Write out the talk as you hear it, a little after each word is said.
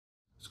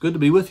good to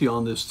be with you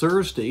on this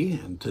Thursday,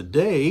 and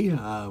today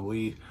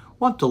we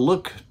want to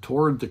look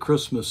toward the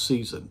Christmas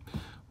season.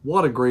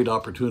 What a great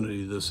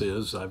opportunity this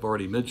is. I've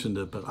already mentioned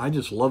it, but I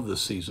just love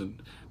this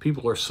season.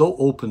 People are so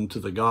open to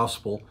the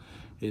gospel.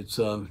 It's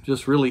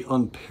just really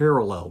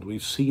unparalleled.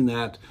 We've seen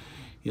that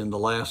in the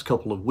last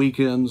couple of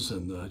weekends,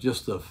 and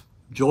just the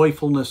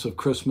joyfulness of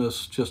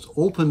Christmas just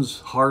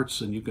opens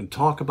hearts, and you can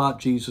talk about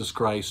Jesus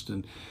Christ.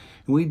 And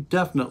we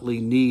definitely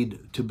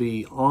need to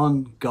be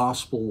on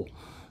gospel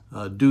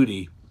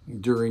duty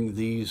during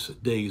these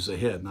days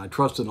ahead. And I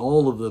trust in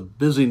all of the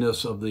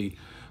busyness of the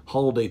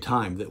holiday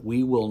time that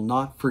we will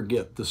not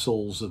forget the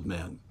souls of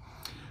men.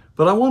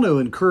 But I want to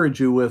encourage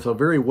you with a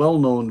very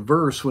well-known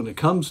verse when it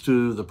comes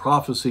to the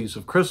prophecies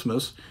of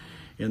Christmas,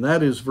 and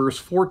that is verse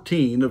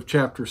 14 of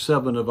chapter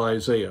 7 of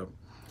Isaiah.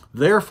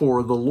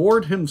 Therefore the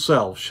Lord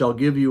himself shall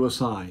give you a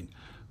sign.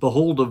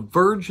 Behold, a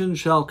virgin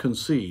shall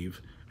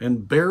conceive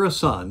and bear a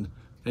son,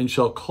 and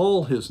shall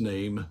call his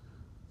name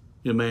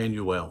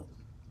Emmanuel.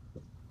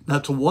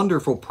 That's a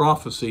wonderful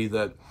prophecy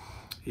that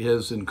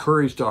has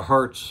encouraged our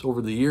hearts over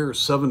the years.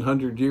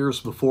 700 years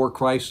before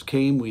Christ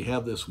came, we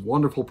have this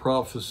wonderful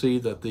prophecy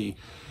that the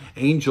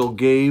angel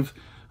gave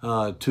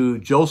to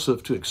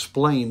Joseph to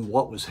explain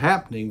what was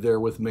happening there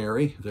with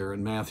Mary, there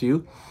in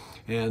Matthew.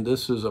 And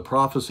this is a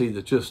prophecy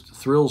that just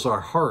thrills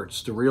our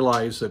hearts to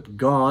realize that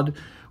God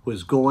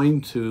was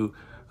going to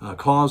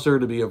cause there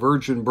to be a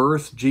virgin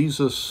birth.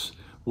 Jesus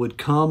would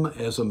come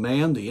as a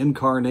man, the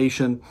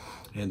incarnation,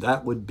 and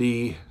that would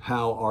be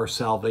how our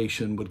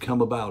salvation would come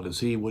about,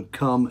 as he would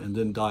come and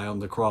then die on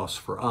the cross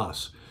for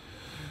us.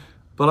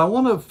 But I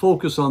want to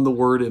focus on the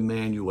word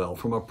Emmanuel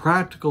from a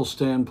practical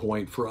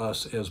standpoint for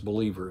us as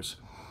believers.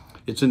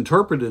 It's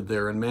interpreted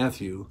there in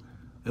Matthew,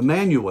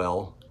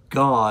 Emmanuel,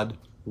 God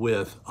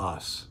with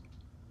us.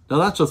 Now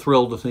that's a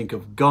thrill to think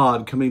of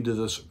God coming to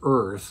this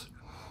earth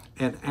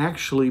and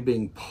actually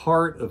being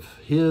part of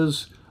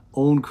his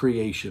own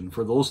creation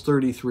for those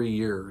 33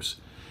 years,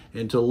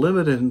 and to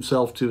limit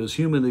himself to his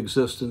human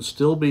existence,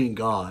 still being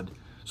God,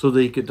 so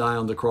that he could die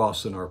on the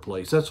cross in our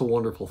place. That's a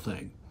wonderful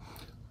thing.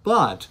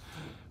 But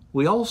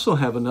we also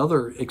have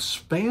another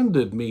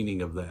expanded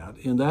meaning of that,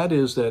 and that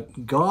is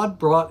that God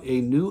brought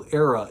a new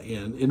era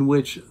in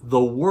which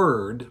the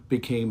Word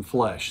became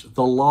flesh,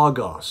 the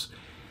Logos.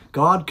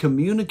 God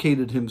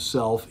communicated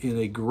himself in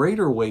a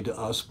greater way to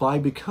us by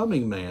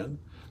becoming man,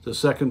 the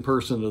second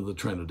person of the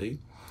Trinity.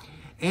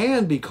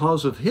 And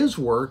because of his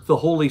work, the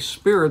Holy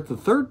Spirit, the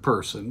third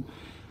person,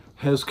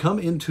 has come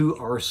into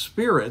our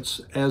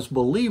spirits as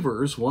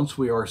believers once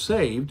we are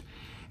saved.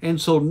 And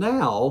so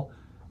now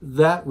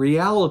that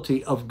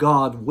reality of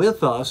God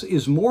with us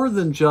is more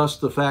than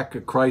just the fact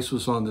that Christ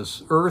was on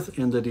this earth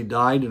and that he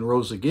died and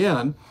rose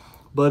again,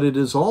 but it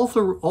is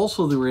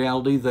also the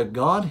reality that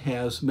God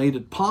has made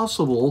it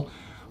possible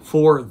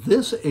for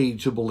this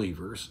age of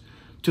believers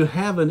to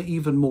have an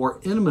even more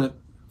intimate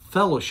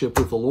fellowship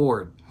with the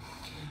Lord.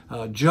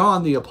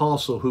 John the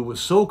Apostle, who was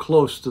so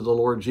close to the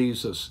Lord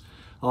Jesus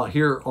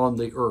here on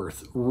the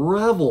earth,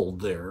 reveled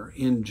there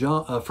in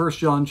 1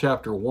 John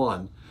chapter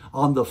 1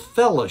 on the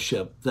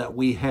fellowship that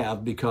we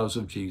have because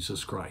of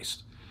Jesus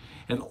Christ.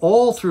 And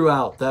all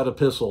throughout that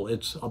epistle,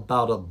 it's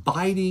about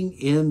abiding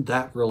in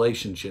that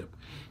relationship.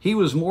 He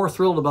was more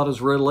thrilled about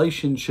his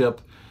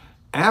relationship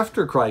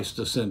after Christ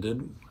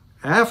ascended,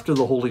 after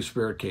the Holy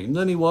Spirit came,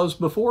 than he was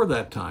before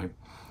that time,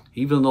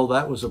 even though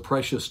that was a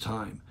precious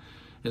time.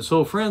 And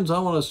so, friends, I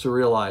want us to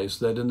realize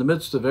that in the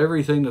midst of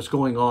everything that's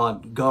going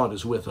on, God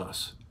is with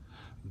us.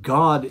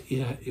 God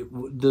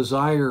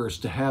desires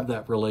to have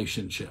that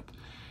relationship.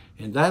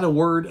 And that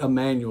word,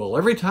 Emmanuel,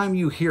 every time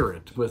you hear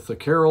it with the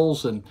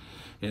carols and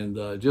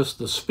just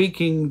the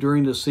speaking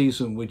during the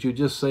season, would you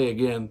just say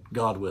again,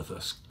 God with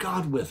us,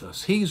 God with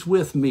us. He's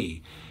with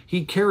me.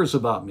 He cares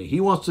about me. He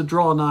wants to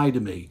draw nigh to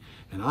me.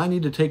 And I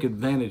need to take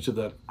advantage of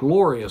that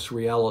glorious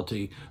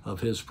reality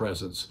of his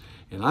presence.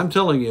 And I'm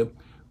telling you,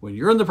 when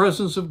you're in the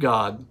presence of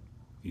God,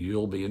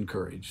 you'll be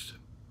encouraged.